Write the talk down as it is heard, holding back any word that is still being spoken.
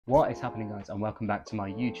What is happening, guys, and welcome back to my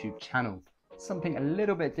YouTube channel. Something a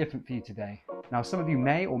little bit different for you today. Now, some of you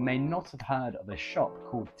may or may not have heard of a shop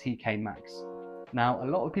called TK Maxx. Now, a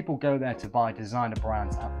lot of people go there to buy designer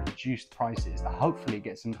brands at reduced prices to hopefully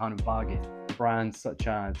get some kind of bargain. Brands such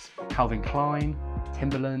as Calvin Klein,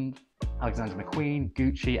 Timberland, Alexander McQueen,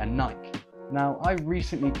 Gucci, and Nike. Now, I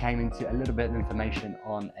recently came into a little bit of information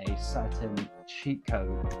on a certain cheat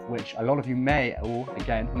code, which a lot of you may, or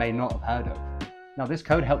again, may not have heard of. Now, this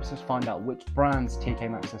code helps us find out which brands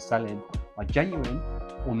TK Maxx are selling are genuine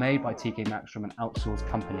or made by TK Maxx from an outsourced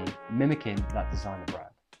company mimicking that designer brand.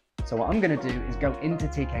 So what I'm going to do is go into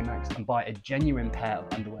TK Maxx and buy a genuine pair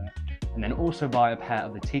of underwear, and then also buy a pair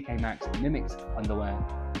of the TK Maxx mimicked underwear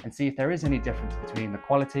and see if there is any difference between the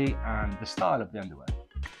quality and the style of the underwear.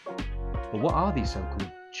 But what are these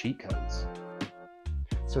so-called cheat codes?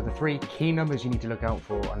 So the three key numbers you need to look out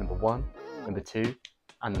for are number 1, number 2,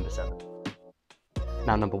 and number 7.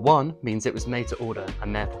 Now, number 1 means it was made to order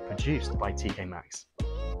and therefore produced by TK Maxx.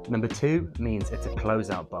 Number 2 means it's a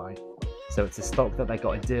closeout buy, so it's a stock that they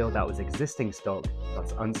got a deal that was existing stock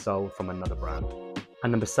that's unsold from another brand.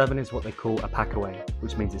 And number 7 is what they call a pack away,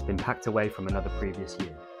 which means it's been packed away from another previous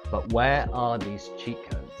year. But where are these cheat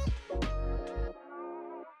codes?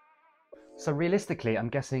 So realistically, I'm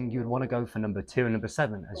guessing you'd want to go for number 2 and number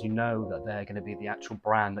 7, as you know that they're going to be the actual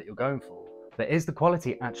brand that you're going for. But is the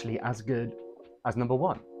quality actually as good as number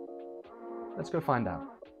 1? Let's go find out.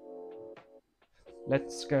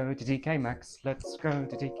 Let's go to TK Maxx. Let's go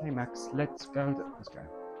to TK Maxx. Let's go.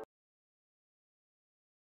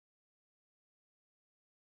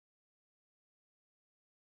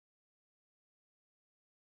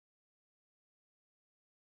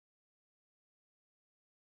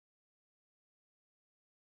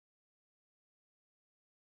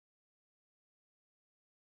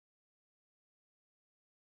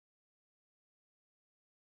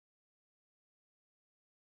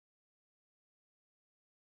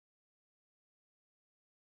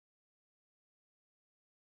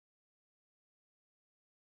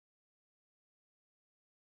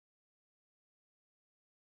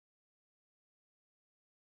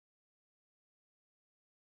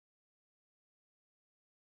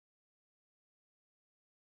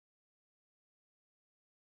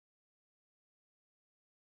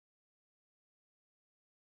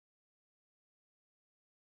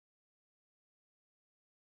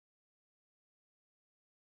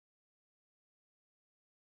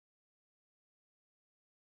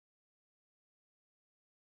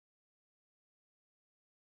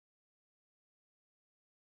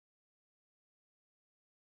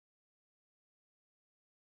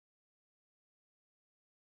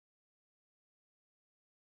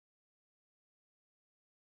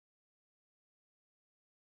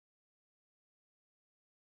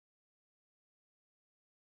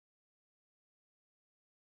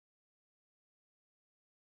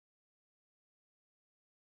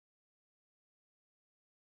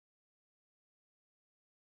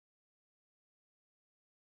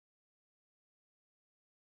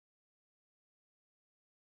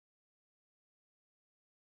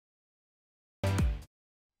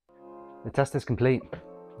 The test is complete.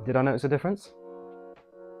 Did I notice a difference?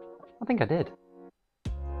 I think I did.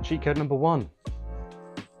 Cheat code number 1,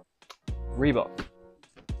 Reebok.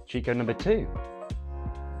 Cheat code number 2,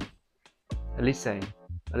 Elise,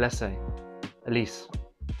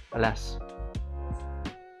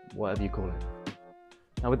 whatever you call it.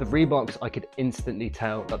 Now with the Reeboks, I could instantly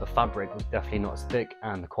tell that the fabric was definitely not as thick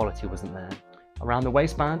and the quality wasn't there. Around the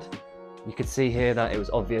waistband, you could see here that it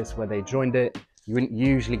was obvious where they joined it. You wouldn't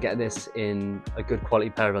usually get this in a good quality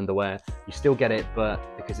pair of underwear. You still get it, but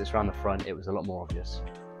because it's around the front, it was a lot more obvious.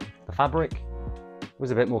 The fabric was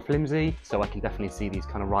a bit more flimsy, so I can definitely see these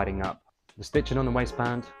kind of riding up. The stitching on the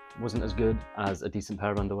waistband wasn't as good as a decent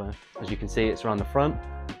pair of underwear. As you can see, it's around the front,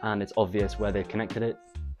 and it's obvious where they've connected it.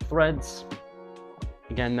 Threads,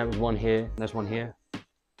 again, there was one here, there's one here.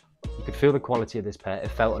 You could feel the quality of this pair. It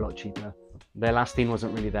felt a lot cheaper. The elastin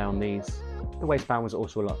wasn't really there on these. The waistband was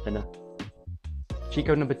also a lot thinner. Cheat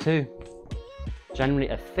code number 2, generally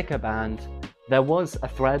a thicker band. There was a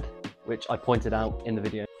thread, which I pointed out in the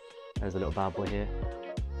video. There's a little bad boy here.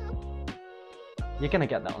 You're gonna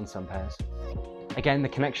get that on some pairs. Again, the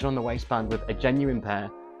connection on the waistband with a genuine pair,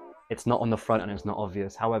 it's not on the front and it's not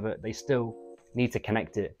obvious. However, they still need to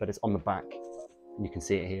connect it, but it's on the back. And you can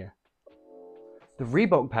see it here. The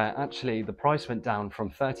Reebok pair, actually, the price went down from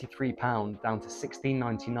 £33 down to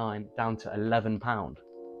 £16.99 down to £11.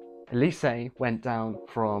 Elise went down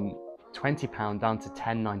from £20 down to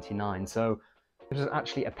 £10.99, so it was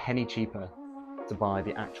actually a penny cheaper to buy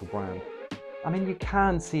the actual brand. I mean, you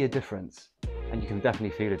can see a difference. and you can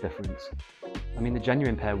definitely feel a difference. I mean, the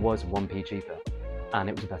genuine pair was 1p cheaper, and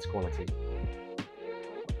it was better quality.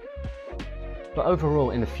 But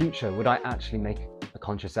overall, in the future, would I actually make a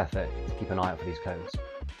conscious effort to keep an eye out for these codes?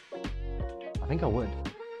 I think I would.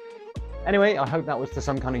 Anyway, I hope that was to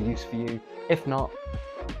some kind of use for you. If not,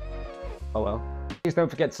 oh well. Please don't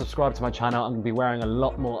forget to subscribe to my channel. I'm going to be wearing a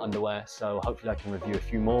lot more underwear, so hopefully I can review a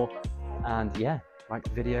few more. And yeah, like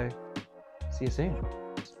the video. See you soon.